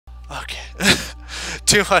Okay.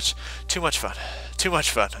 Too much fun. Too much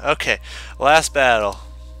fun. Okay, last battle.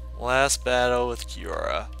 Last battle with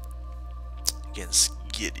Kiora against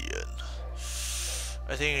Gidieon.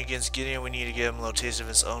 I think against Gidieon we need to give him a little taste of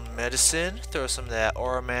his own medicine. Throw some of that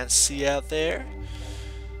Auramancy out there.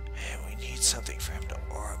 And we need something for him to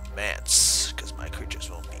Auramance, because my creatures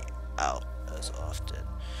won't be out as often.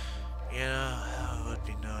 You know, that would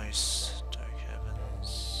be nice. Dark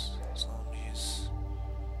Heavens, zombies.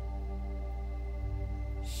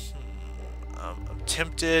 I'm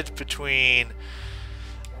tempted between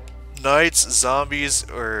knights, zombies,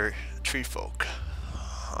 or tree folk.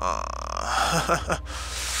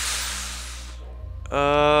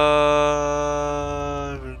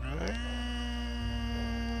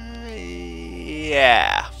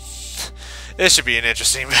 Yeah. This should be an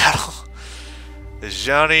interesting battle. There's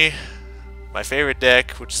Johnny, my favorite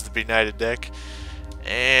deck, which is the Benighted deck,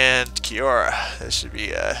 and Kiora. This should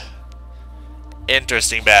be a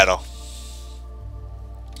interesting battle.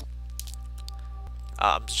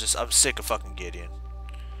 I'm sick of fucking Gidieon.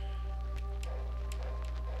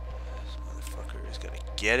 This motherfucker is gonna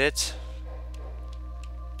get it.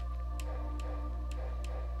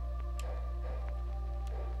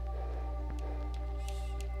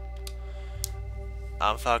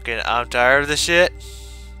 I'm tired of this shit.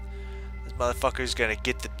 This motherfucker's gonna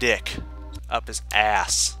get the dick up his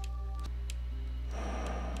ass.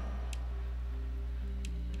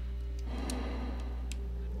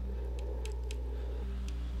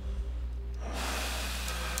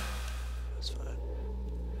 That's fine.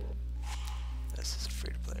 This is a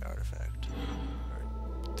free-to-play artifact.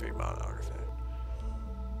 Or 3-mana artifact.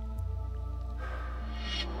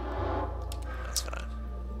 That's fine.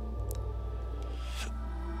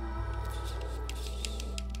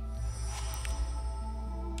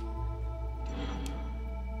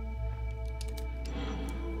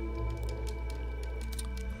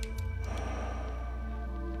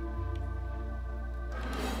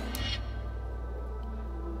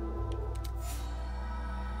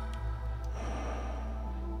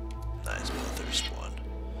 Nice Bloodthirst one.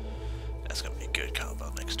 That's gonna be a good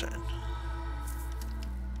combo next turn.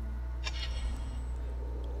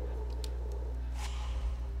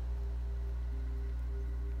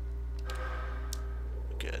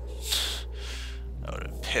 Good. I would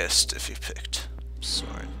have been pissed if he picked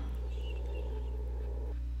Sorin.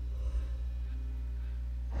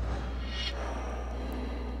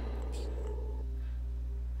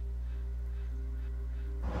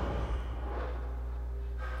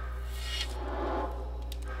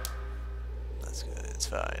 That's good. It's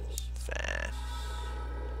fine. Fine.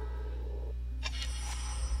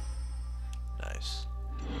 Nice.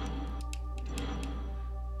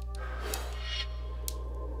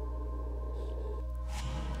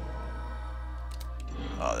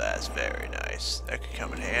 Oh, that's very nice. That could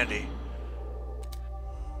come in handy.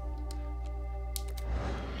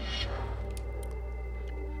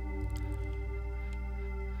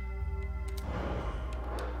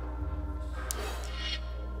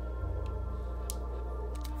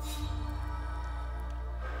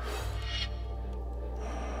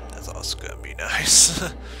 That's also gonna be nice.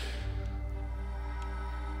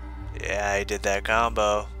 Yeah, he did that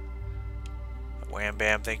combo. Wham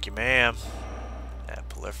bam, thank you ma'am. That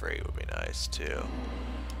proliferate would be nice too.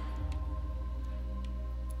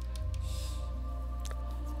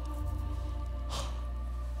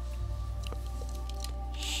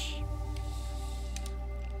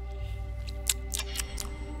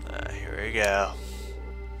 Here we go.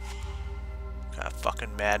 What kind of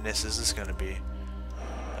fucking madness is this gonna be?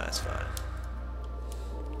 That's fine.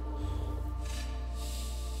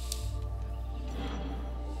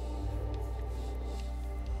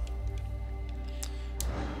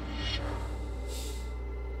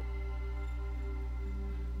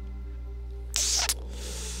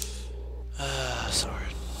 Sorin.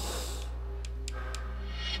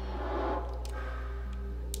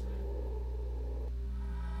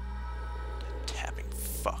 Tapping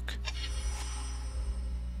fuck.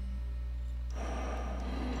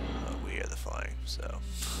 We are the flying, so.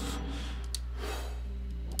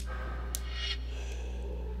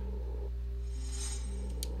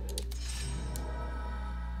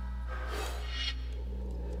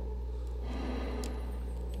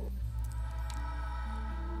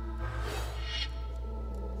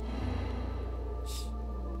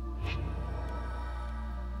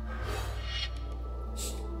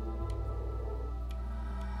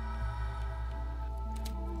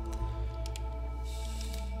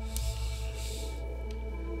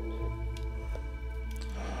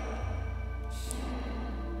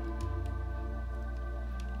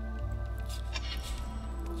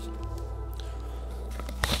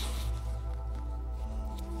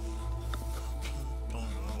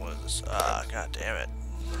 Ah, god damn it.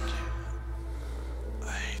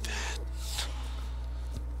 I hate that.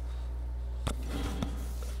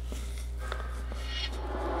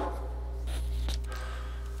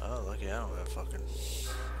 Oh, lucky I don't have fucking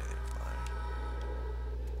anything flying.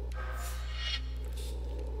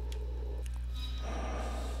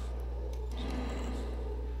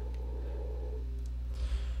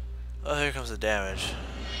 Oh, here comes the damage.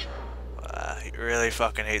 He really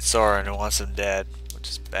fucking hates Sorin and wants him dead, which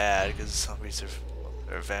is bad because zombies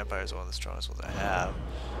or vampires are one of the strongest ones I have.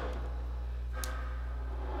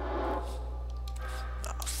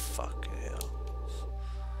 Oh, fuck hell.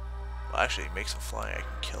 Well, actually, he makes him flying, I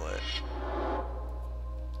can kill it.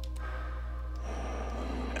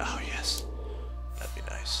 Oh, yes. That'd be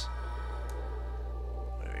nice.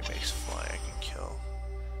 Whatever he makes flying, I can kill.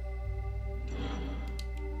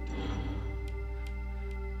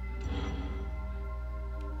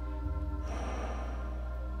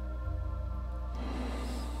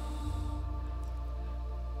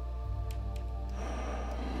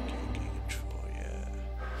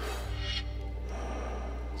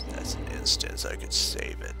 Instance, I could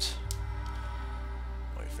save it.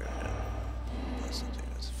 Wait for a minute. That's something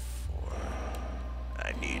that's 4.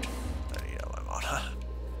 I need all my mana.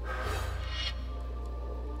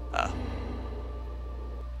 Ah.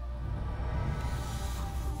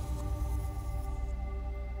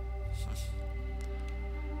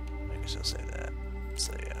 I guess I'll say that.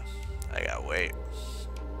 So yeah, I gotta wait.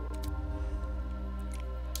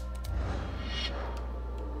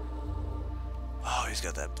 Oh, he's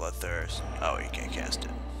got that bloodthirst. Oh, he can't cast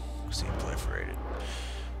it because he proliferated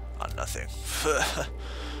on nothing.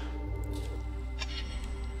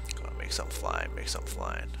 Come on, make something flying, make something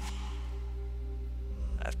flying.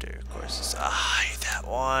 After, of course, it's, I hate that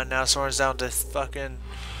one. Now Sorin's down to fucking.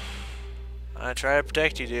 I try to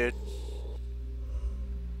protect you, dude.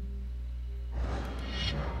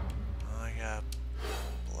 Oh, I gotta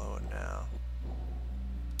blow it now.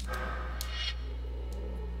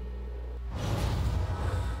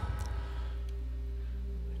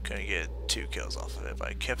 Gonna get 2 kills off of it, but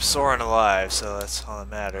I kept Sorin alive, so that's all that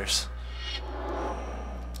matters.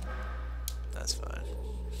 That's fine.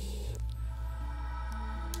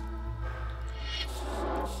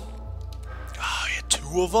 Oh, you had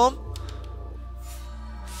 2 of them?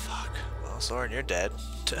 Fuck. Well, Sorin, you're dead.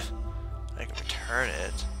 I can return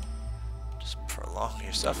it. Just prolong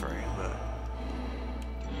your suffering, but...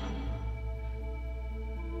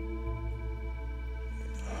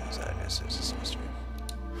 Is that a mystery?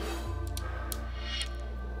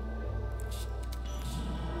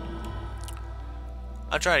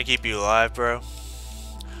 I'm trying to keep you alive, bro.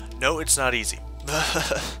 No, it's not easy.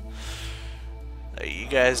 You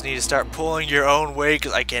guys need to start pulling your own weight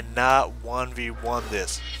because I cannot 1v1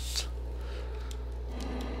 this.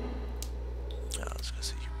 I was gonna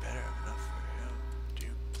say, you better have enough for him.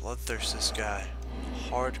 Dude, bloodthirst this guy.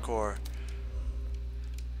 Hardcore.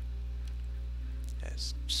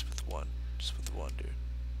 Yes, just with one. Just with the one, dude.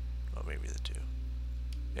 Oh, maybe the 2.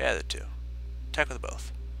 Yeah, the 2. Attack with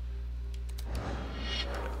both.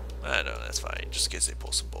 I know, that's fine. Just in case they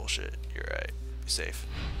pull some bullshit. You're right. You're safe.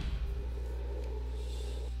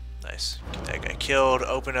 Nice. Get that guy killed.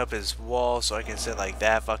 Open up his wall so I can send like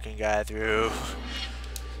that fucking guy through.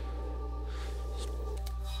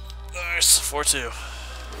 Nice. 4-2.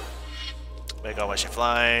 Make all my shit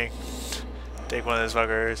flying. Take one of those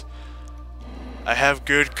fuckers. I have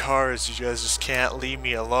good cards. You guys just can't leave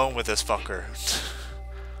me alone with this fucker.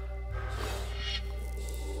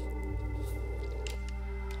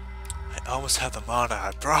 I almost have the mana,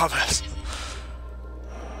 I promise.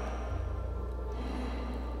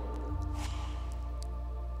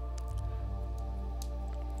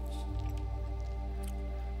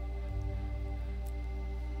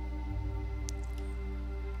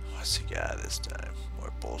 What's he got this time?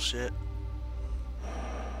 More bullshit?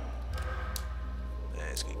 Yeah,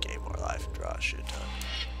 he's gonna gain more life and draw a shit ton.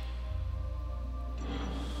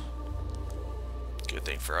 Good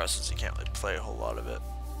thing for us is he can't really play a whole lot of it.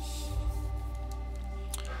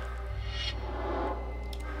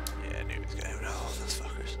 Yeah, I knew he was gonna have all those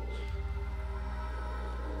fuckers.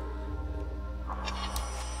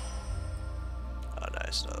 Oh,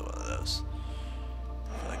 nice, another one of those.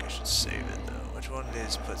 I feel like I should save it though. Which one of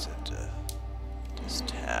these puts into just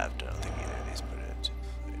tapped? I don't think either of these put it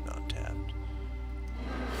into not tapped.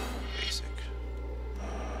 Basic.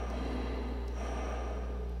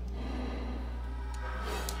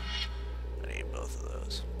 I need both of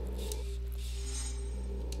those.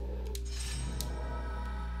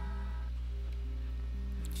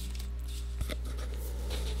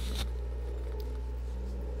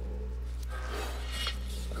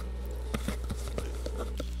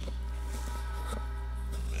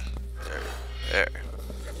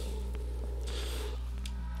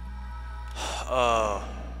 Oh,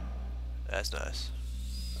 that's nice.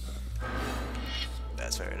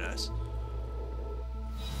 That's very nice.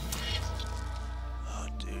 Oh,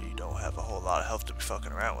 dude, you don't have a whole lot of health to be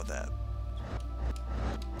fucking around with that.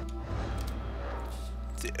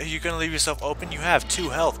 Are you gonna leave yourself open? You have 2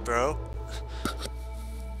 health, bro.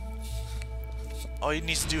 All you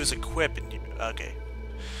need to do is equip and you... Okay.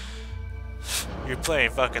 You're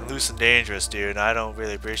playing fucking loose and dangerous, dude. I don't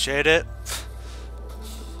really appreciate it.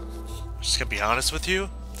 I'm just gonna be honest with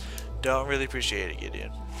you. Don't really appreciate it,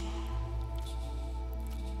 Gidieon.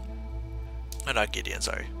 Oh, not Gidieon,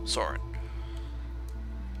 sorry. Sorin.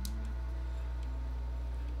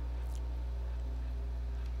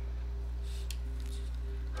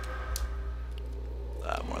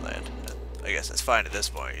 More land. I guess that's fine at this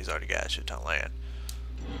point. He's already got a shit ton of land.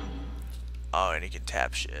 Oh, and he can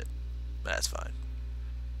tap shit. That's fine.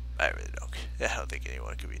 I really don't. I don't think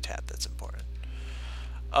anyone can be tapped. That's important.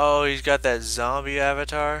 Oh, he's got that zombie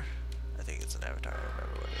avatar. I think it's an avatar. I don't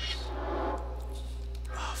remember what it is.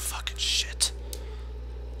 Oh, fucking shit.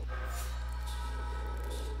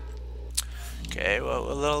 Okay,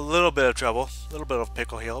 well, a little bit of trouble. A little bit of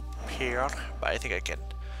pickle here. But I think I can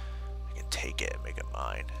take it and make it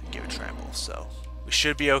mine and give it trample. So we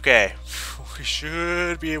should be okay. We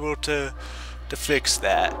should be able to fix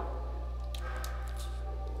that.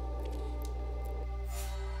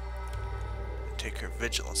 Take her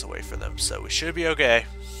vigilance away from them, so we should be okay.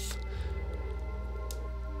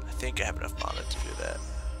 I think I have enough mana to do that.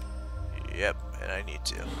 Yep, and I need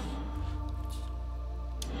to.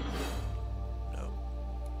 Nope.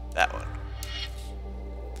 That one.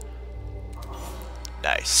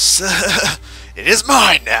 Nice. It is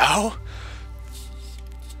mine now!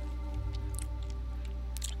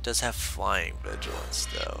 It does have flying vigilance,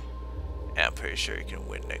 though. And I'm pretty sure he can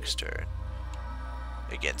win next turn.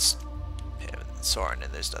 Against him and Sorin,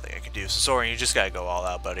 and there's nothing I can do. So Sorin, you just gotta go all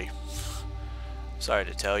out, buddy. Sorry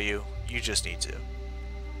to tell you, you just need to.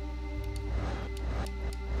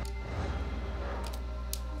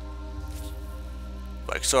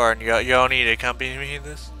 Like, Sorin, you don't need to accompany me in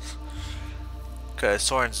this? Because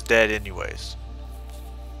Sorin's dead anyways.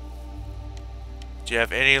 Do you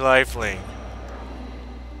have any life link?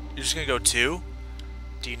 You're just gonna go 2?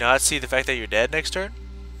 Do you not see the fact that you're dead next turn?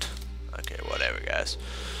 Okay, whatever, guys.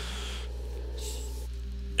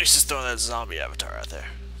 He's just throwing that zombie avatar out there.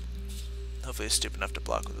 Hopefully he's stupid enough to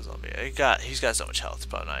block with the zombie. He's got so much health,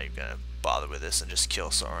 probably not even gonna bother with this and just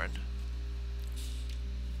kill Sorin.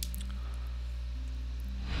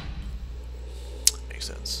 Makes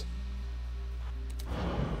sense.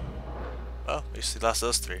 Well, at least he lost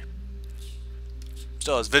those 3.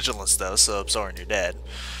 Still has vigilance though, so Sorin, you're dead.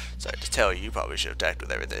 Sorry to tell you, you probably should have attacked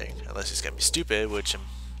with everything. Unless he's gonna be stupid, which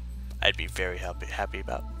I'd be very happy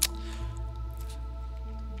about.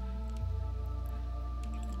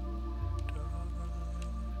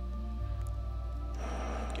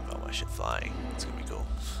 Give all my shit flying. It's gonna be cool.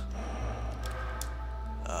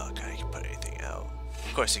 Oh god, he can put anything out.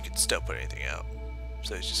 Of course he can still put anything out.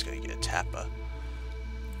 So he's just gonna get a tappa.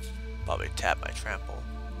 Probably tap my trample.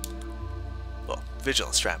 Well,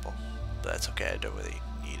 vigilance trample. But that's okay, I don't really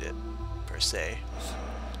need it per se.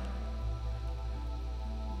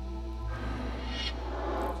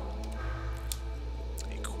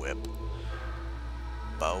 Equip.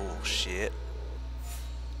 Bullshit.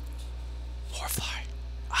 Warfly.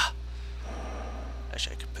 Ah.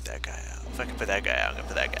 Actually, I could put that guy out. If I can put that guy out, I'm gonna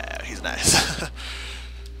put that guy out. He's nice.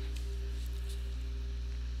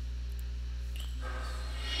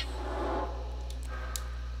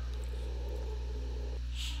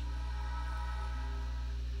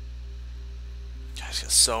 He's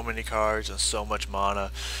got so many cards and so much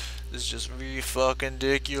mana. This is just really fucking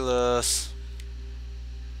ridiculous.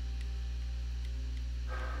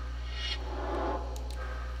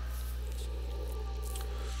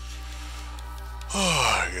 Oh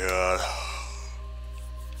my god.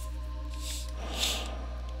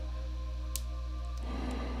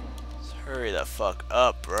 Let's hurry the fuck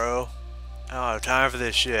up, bro. I don't have time for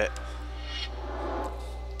this shit.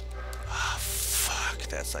 Ah, fuck.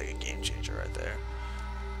 That's like a game changer right there.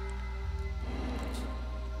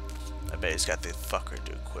 I bet he's got the fucker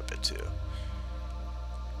to equip it too.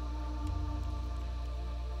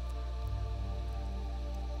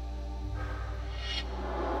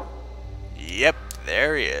 Yep,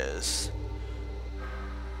 there he is.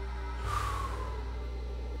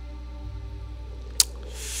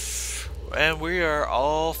 And we are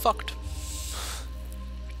all fucked.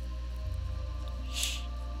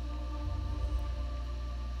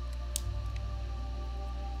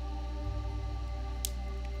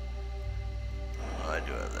 I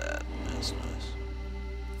do have that. That's nice.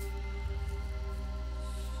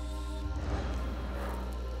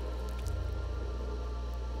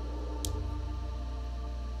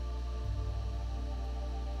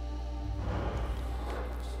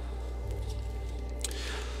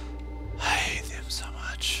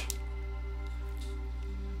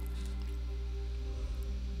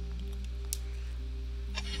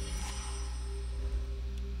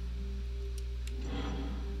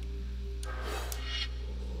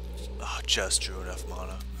 just drew enough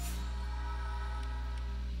mana.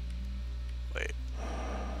 Wait.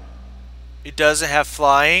 He doesn't have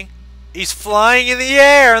flying? He's flying in the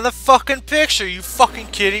air in the fucking picture. You fucking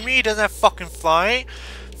kidding me? He doesn't have fucking flying?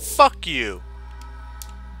 Fuck you.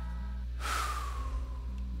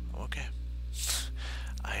 Okay.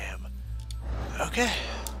 I am okay.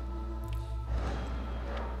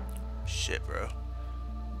 Shit, bro.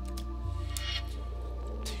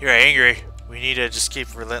 You're angry. We need to just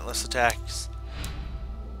keep relentless attacks.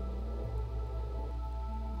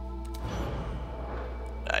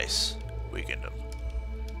 Nice. Weakened him.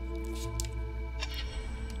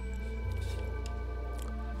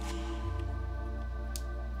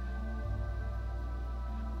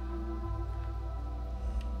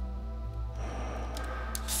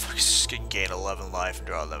 Fuck, he's just gonna gain 11 life and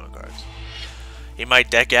draw 11 cards. He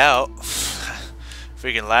might deck out. If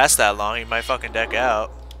we can last that long, he might fucking deck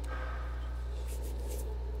out.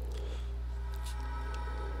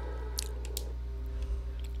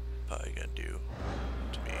 Probably gonna do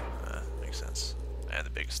to me. Makes sense. And the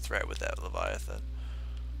biggest threat with that Leviathan.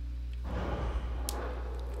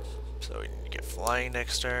 So we need to get flying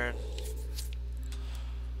next turn.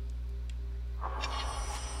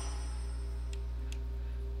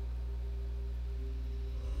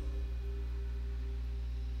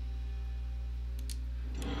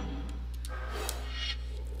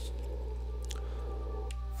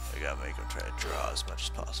 We gotta make him try to draw as much as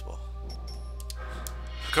possible.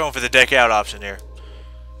 We're going for the deck out option here.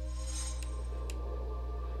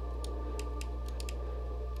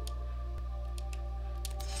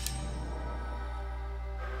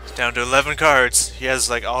 It's down to 11 cards. He has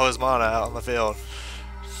like all his mana out on the field.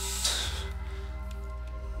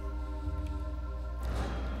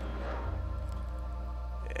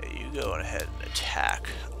 Yeah, you go ahead and attack.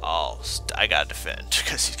 I gotta defend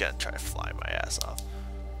because he's gonna try to fly my ass off.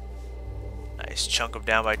 Nice, chunk him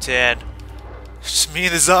down by 10. Just me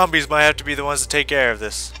and the zombies might have to be the ones to take care of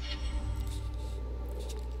this.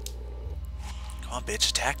 Come on, bitch,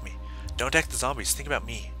 attack me. Don't attack the zombies. Think about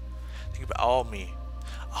me. Think about all me.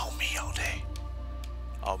 All me all day.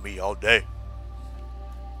 All me all day.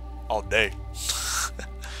 All day.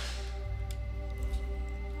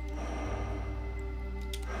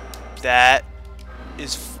 That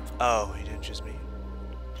is... Oh, he didn't choose me.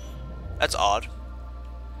 That's odd.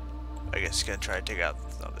 I guess he's gonna try to take out...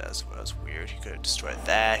 Oh, that was weird. He could have destroyed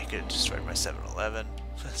that. He could have destroyed my 7-Eleven.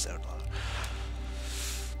 7-Eleven.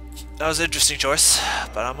 That was an interesting choice,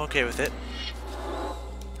 but I'm okay with it.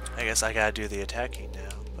 I guess I gotta do the attacking now,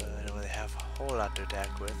 but I don't really have a whole lot to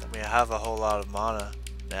attack with. I mean, I have a whole lot of mana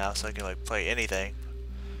now, so I can like play anything.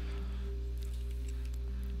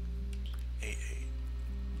 8-8.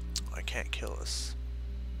 I can't kill us.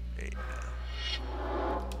 8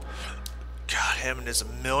 now. God, him and his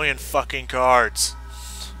 1,000,000 fucking cards.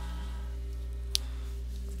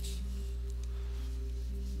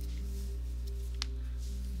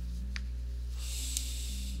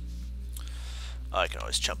 I can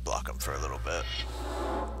always chump block him for a little bit.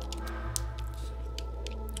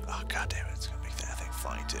 Oh, god damn it, it's gonna make that thing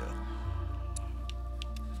flying too.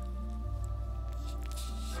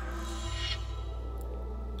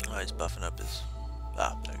 Oh, he's buffing up his...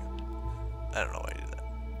 Ah, there you go. I don't know why he did that.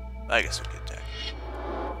 I guess we can attack.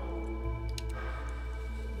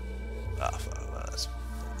 Ah, fuck, well, that's...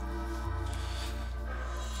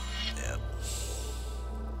 Yep.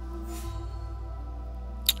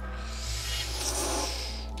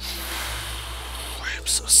 I'm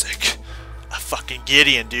so sick. A fucking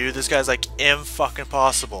Gidieon, dude. This guy's like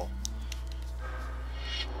impossible.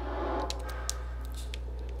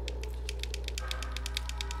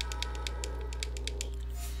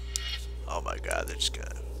 Oh my god, they're just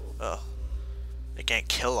gonna... Oh. They can't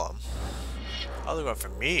kill him. Oh, they're going for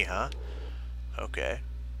me, huh? Okay.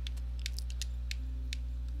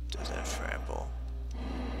 Doesn't have trample.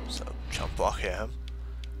 So, chump block him.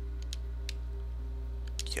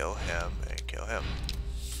 Kill him, and kill him.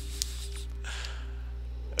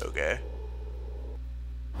 Okay.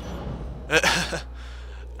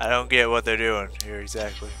 I don't get what they're doing here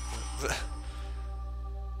exactly.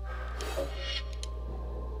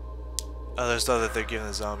 Others thought that they're giving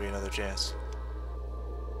the zombie another chance.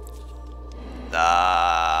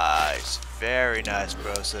 Nice. Very nice,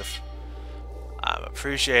 Broseph. I'm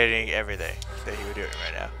appreciating everything that you were doing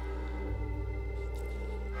right now.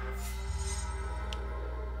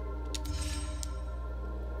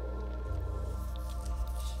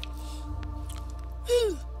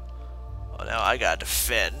 Well, now I gotta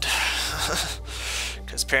defend.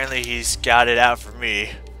 Because apparently he's got it out for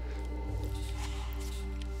me.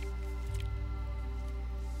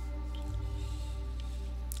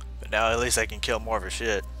 But Now at least I can kill more of her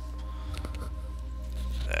shit.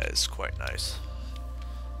 That is quite nice.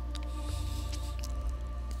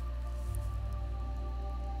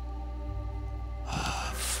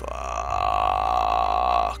 Fuck.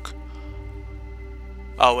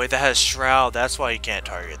 Oh wait, that has Shroud. That's why you can't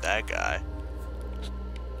target that guy.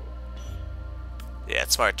 Yeah,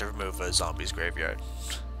 it's smart to remove a zombie's graveyard.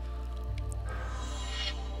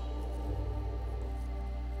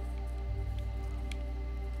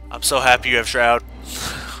 I'm so happy you have Shroud.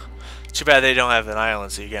 Too bad they don't have an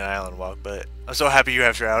island, so you get an island walk, but I'm so happy you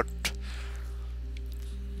have Shroud.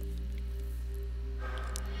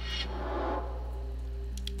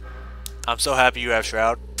 I'm so happy you have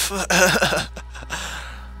Shroud. God,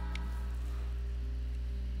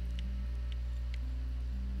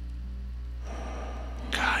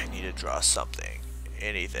 I need to draw something.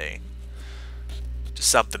 Anything. Just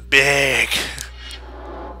something big.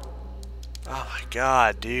 Oh my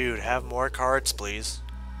god, dude. Have more cards, please.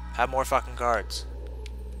 Have more fucking cards.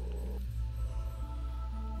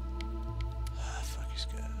 Fuck, he's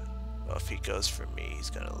gonna... Well, if he goes for me, he's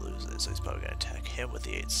gonna lose it, so he's probably gonna attack him with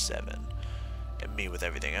the 8-7. And me with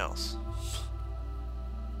everything else.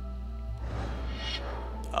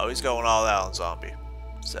 Oh, he's going all out on zombie.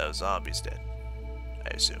 So zombie's dead. I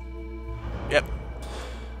assume. Yep.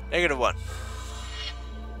 -1.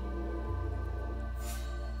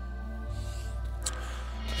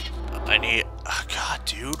 I need... Oh, God,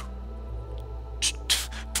 dude.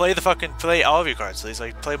 Play all of your cards, please.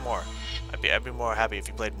 Like, play more. I'd be more happy if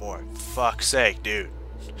you played more. Fuck's sake, dude.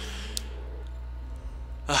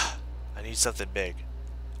 I need something big.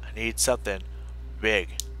 I need something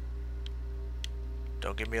big.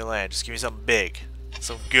 Don't give me a land. Just give me something big.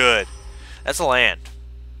 Something good. That's a land.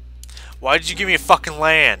 Why did you give me a fucking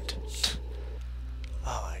land?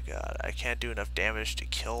 Oh my god. I can't do enough damage to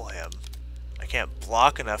kill him. I can't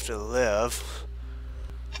block enough to live.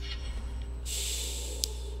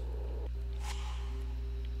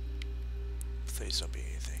 Please don't be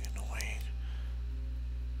anything annoying.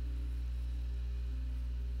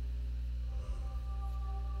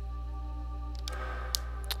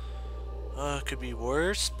 It could be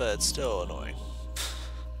worse, but it's still annoying.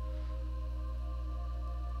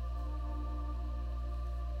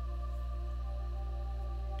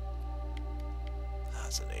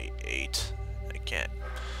 That's an 8-8. I can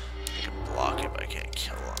block him, but I can't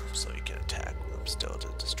kill him, so he can attack with him still to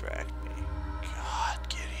distract me. God,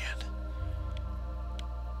 Gidieon.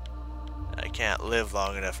 I can't live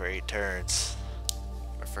long enough for 8 turns.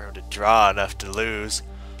 Or for him to draw enough to lose.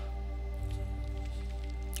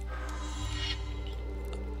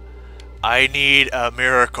 I need a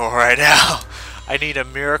miracle right now. I need a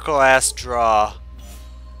miracle-ass draw.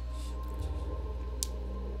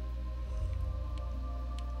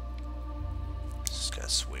 Just gotta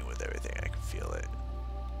swing with everything. I can feel it.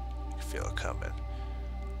 I can feel it coming.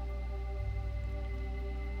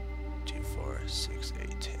 2, 4, 6,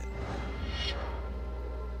 8, 10.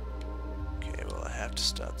 Okay, well I have to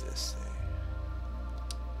stop this thing.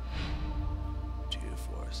 2,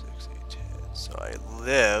 4, 6, 8, 10. So I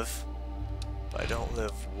live. But I don't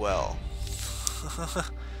live well.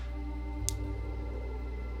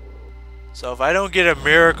 So if I don't get a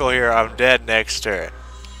miracle here, I'm dead next turn.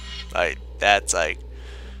 That's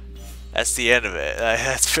the end of it.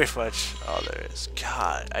 That's pretty much all there is.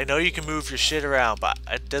 God, I know you can move your shit around, but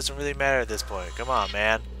it doesn't really matter at this point. Come on,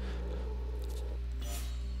 man.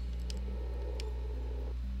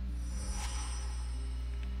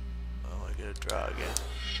 Oh, I gotta draw again.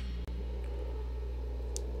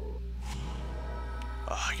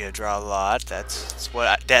 Oh, I gotta draw a lot. That's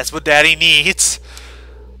what Daddy needs.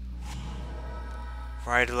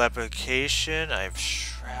 Right replication. I have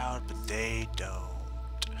Shroud, but they don't.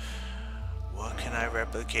 What can I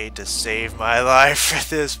replicate to save my life at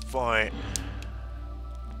this point?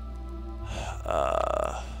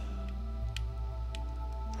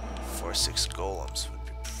 4/6 golems would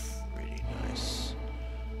be pretty nice.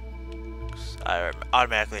 I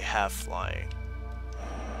automatically have flying.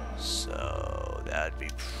 So that'd be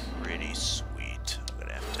pretty sweet. I'm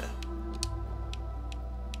gonna have to.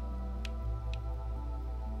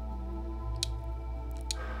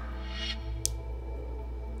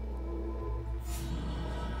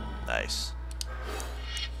 Nice.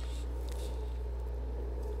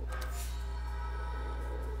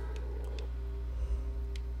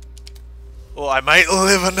 Well, I might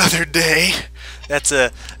live another day. It's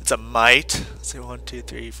a might. Let's see, 1, 2,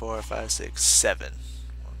 3, 4, 5, 6, 7.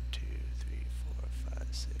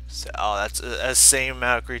 Oh, that's the same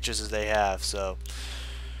amount of creatures as they have, so.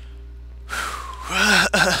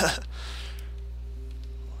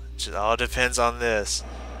 It all depends on this.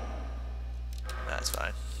 That's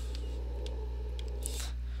fine.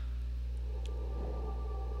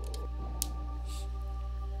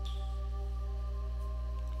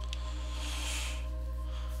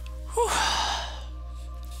 Whew.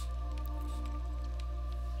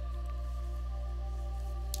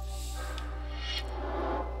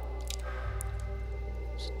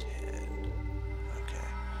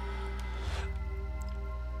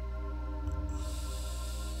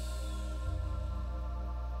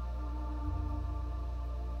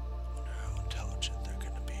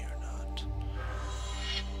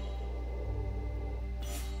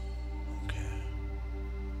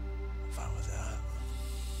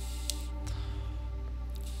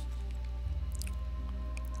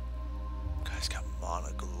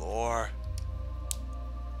 Mana galore.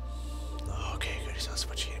 Oh, okay, good. He's not so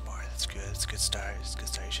much anymore. That's good. It's a good start. It's a good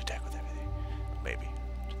start. You should attack with everything. Maybe.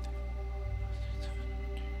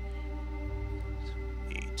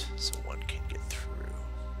 8. So one can get through.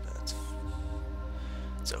 That's.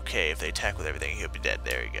 It's okay if they attack with everything. He'll be dead.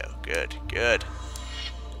 There you go. Good. Good.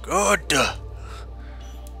 Good. 11-10.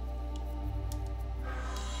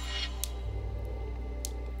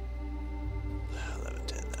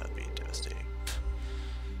 That would be devastating.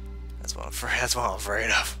 That's what I'm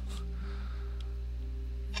afraid of.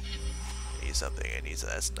 I need something.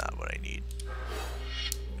 That's not what I need.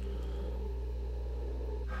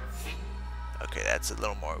 Okay, that's a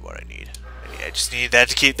little more of what I need. I just need that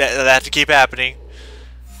to keep that to keep happening.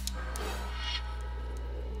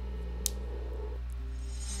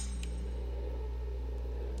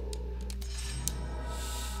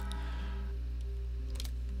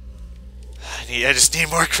 I just need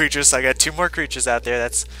more creatures. So I got 2 more creatures out there.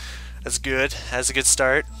 That's good. That's a good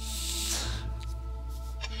start.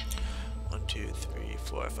 1, 2, 3,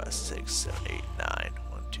 4, 5, 6, 7, 8, 9.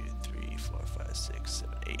 1, 2, 3, 4, 5, 6,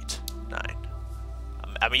 7, 8, 9.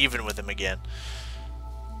 I'm even with him again.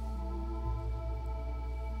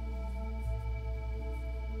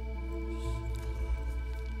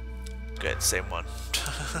 Good, same one.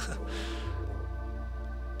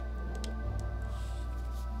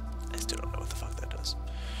 I still don't know what the fuck that does.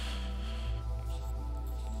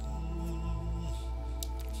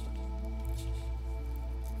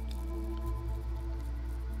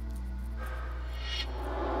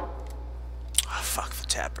 Oh, fuck the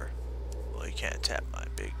tapper. Well, you can't tap my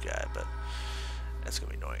big guy, but that's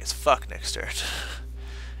gonna be annoying as fuck next turn.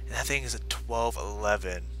 And that thing is a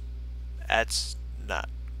 12-11. That's not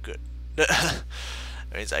good. That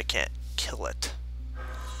means I can't kill it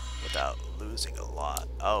without losing a lot.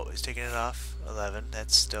 Oh, he's taking it off. 11.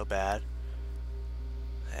 That's still bad.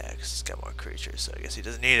 Yeah, because he's got more creatures, so I guess he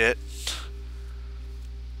doesn't need it.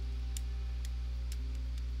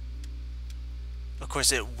 Of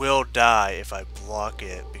course, it will die if I block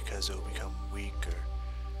it because it will become weaker.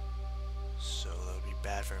 So that would be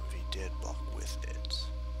bad for him if he did block with it.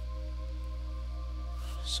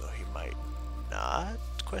 So he might not?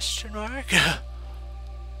 Question mark?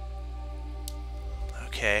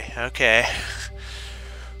 Okay, okay.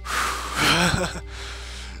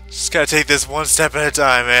 Just gotta take this one step at a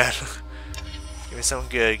time, man. Give me something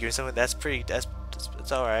good. Give me something that's pretty. That's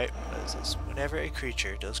alright. What is this? Whenever a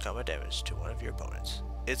creature does combat damage to one of your opponents,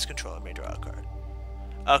 its controller may draw a card.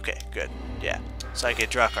 Okay, good. Yeah. So I get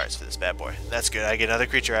draw cards for this bad boy. That's good. I get another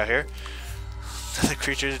creature out here. Another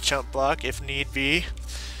creature to chump block if need be.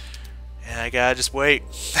 And I gotta just wait.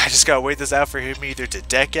 I just gotta wait this out for him either to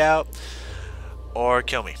deck out or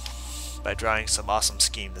kill me by drawing some awesome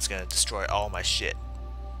scheme that's gonna destroy all my shit.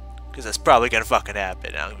 Because that's probably gonna fucking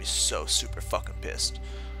happen. And I'm gonna be so super fucking pissed.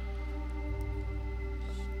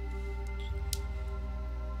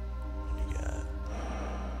 What do you got?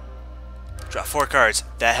 Draw 4 cards.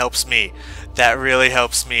 That helps me. That really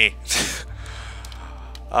helps me.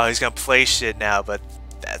 Oh, he's gonna play shit now, but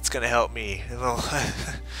that's gonna help me.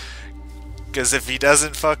 Because if he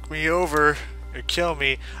doesn't fuck me over or kill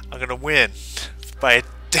me, I'm gonna win by a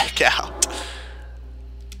deck out.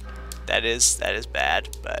 That is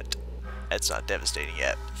bad, but it's not devastating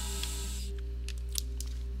yet.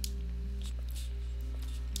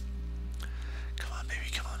 Come on,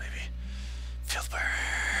 baby, come on, baby. Feel the burn.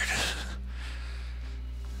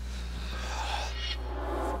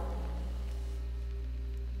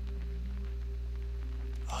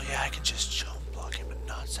 Oh yeah, I can just jump block him and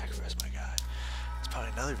not sacrifice my guy. That's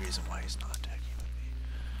probably another reason why he's not attacking with me.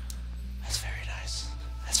 That's very nice.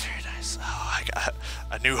 That's very nice. Oh, I got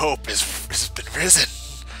a new hope has been risen.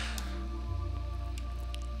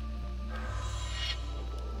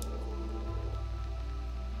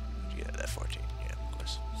 You get that 14, yeah, of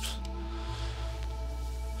course.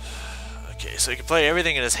 Okay, so he can play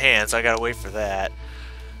everything in his hand, so I gotta wait for that.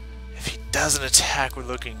 If he doesn't attack, we're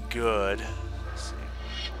looking good. Let's see.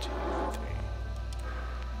 1, 2, 3.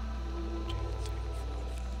 1, 2, 3, 4,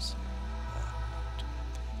 5, 6. 1, 2,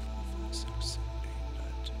 3, 4, 5, 6, 7, 8,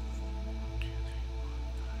 9, 10, 11, 12, 13, 14,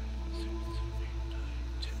 15, 16, 17, 18,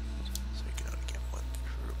 19, 20. So you can only get one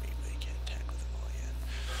through me, but you can't attack with them all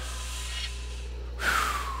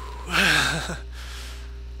yet.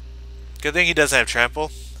 Good thing he doesn't have trample,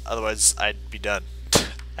 otherwise I'd be done.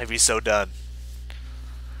 I'd be so done.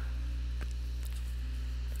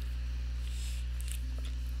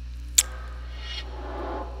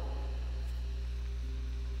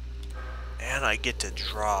 And I get to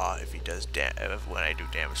draw if he does when I do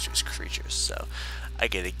damage to his creatures, so I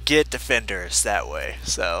get to get defenders that way.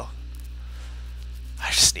 So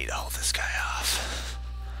I just need to hold this guy off.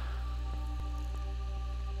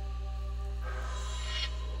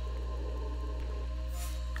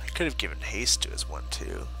 Could have given haste to his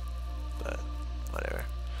 1/2, but whatever.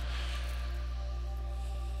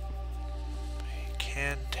 He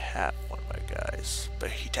can tap one of my guys,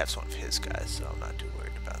 but he taps one of his guys, so I'm not too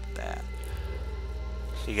worried about that.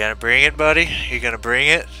 You gonna bring it, buddy? You gonna bring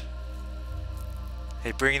it?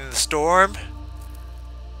 Hey, bringing the storm?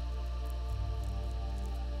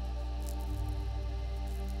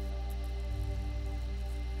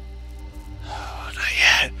 Oh, not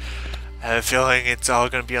yet. I have a feeling it's all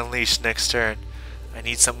going to be unleashed next turn. I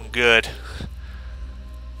need something good.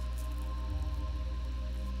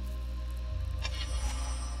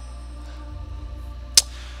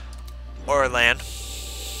 Or land.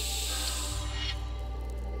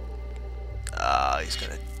 Ah, he's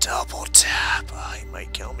going to double tap. Oh, he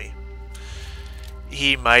might kill me.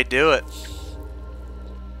 He might do it.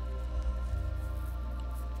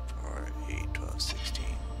 4, 8, 12, 16.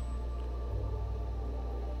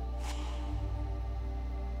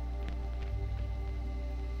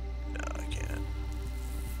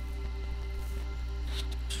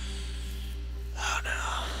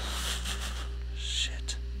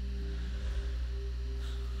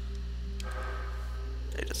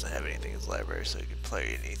 Library, so he can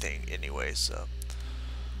play anything anyway, so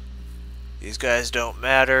these guys don't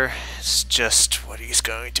matter. It's just what he's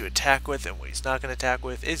going to attack with and what he's not going to attack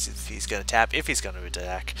with. Is if he's going to tap, if he's going to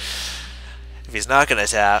attack. If he's not going to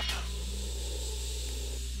tap,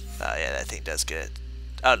 yeah, that thing does get it.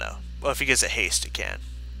 Oh no, well, if he gets a haste it can,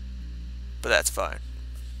 but that's fine.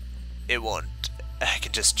 It won't. I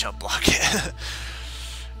can just chump block it.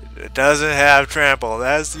 It doesn't have trample,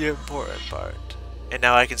 that's the important part. And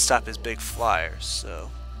now I can stop his big flyers,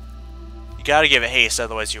 so you gotta give it haste,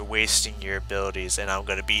 otherwise you're wasting your abilities and I'm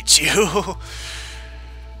gonna beat you.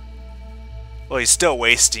 Well, he's still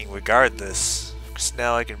wasting regardless, because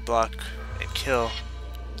now I can block and kill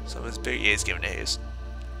some of his big. Yeah, he's giving it haste.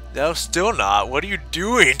 No, still not. What are you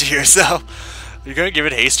doing to yourself? Are you gonna give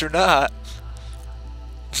it haste or not?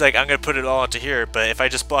 It's like, I'm gonna put it all into here, but if I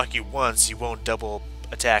just block you once, you won't double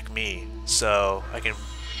attack me, so I can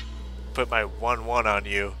put my 1/1 on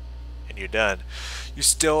you and you're done. You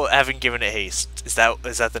still haven't given it haste. Is that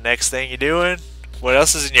the next thing you're doing? What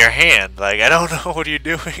else is in your hand? Like, I don't know what you're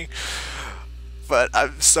doing, but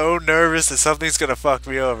I'm so nervous that something's gonna fuck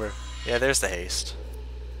me over. Yeah, there's the haste.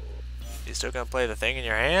 You still gonna play the thing in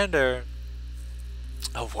your hand, or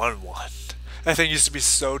a 1/1? That thing used to be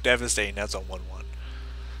so devastating. Now it's a 1/1.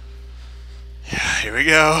 Yeah, here we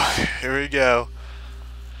go. Here we go.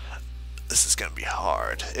 This is gonna be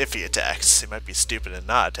hard. If he attacks, he might be stupid and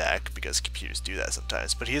not attack, because computers do that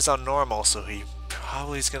sometimes. But he is on normal, so he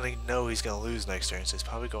probably is gonna know he's gonna lose next turn, so he's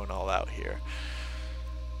probably going all out here.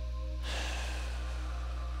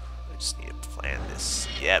 I just need to plan this.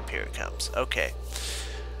 Yep, here it comes. Okay.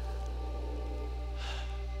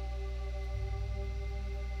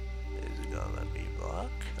 Is it gonna let me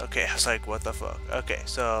block? Okay, I was like, what the fuck? Okay,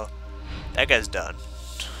 so that guy's done.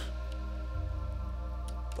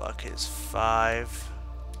 Block his 5,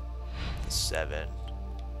 7.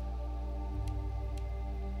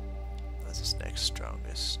 That's his next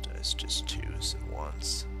strongest. It's just 2s and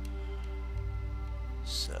 1s.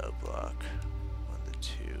 So block 1 of the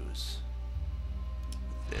 2s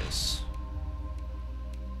with this.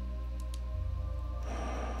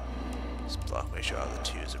 Just block, make sure all the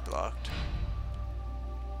 2s are blocked.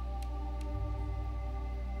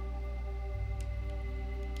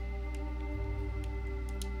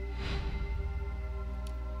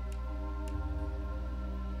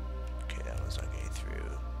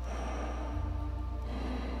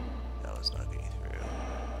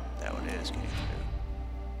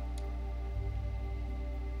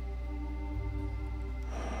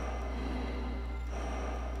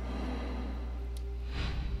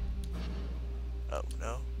 Oh,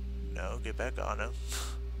 no. No, get back on him.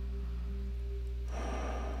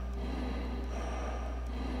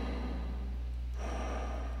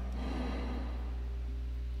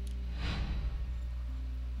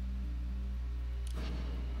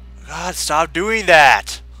 God, stop doing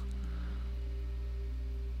that!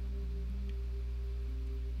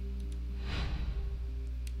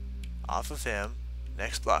 Off of him.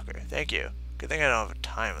 Next blocker. Thank you. Good thing I don't have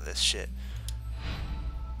time on this shit.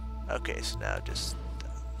 Okay, so now just...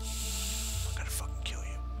 I'm gonna fucking kill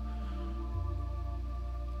you.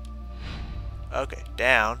 Okay,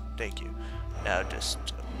 down. Thank you. Now just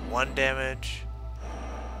 1 damage.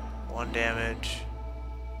 1 damage.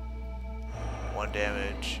 1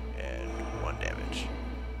 damage. And 1 damage.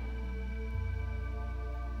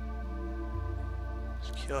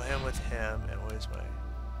 Just kill him with him. And what is my...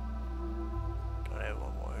 Don't I have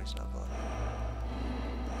one more? He's not going.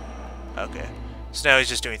 Okay. So now he's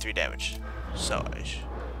just doing 3 damage. So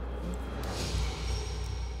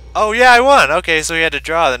oh yeah, I won! Okay, so he had to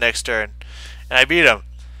draw the next turn. And I beat him.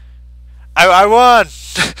 I won!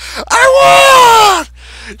 I won!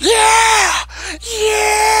 Yeah!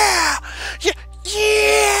 Yeah! Yeah!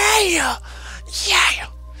 Yeah! Yeah!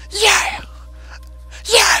 Yeah!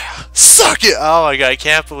 Yeah! Suck it! Oh my god, I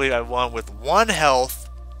can't believe I won with 1 health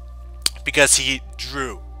because he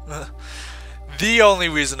drew. The only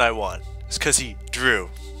reason I won is because he drew.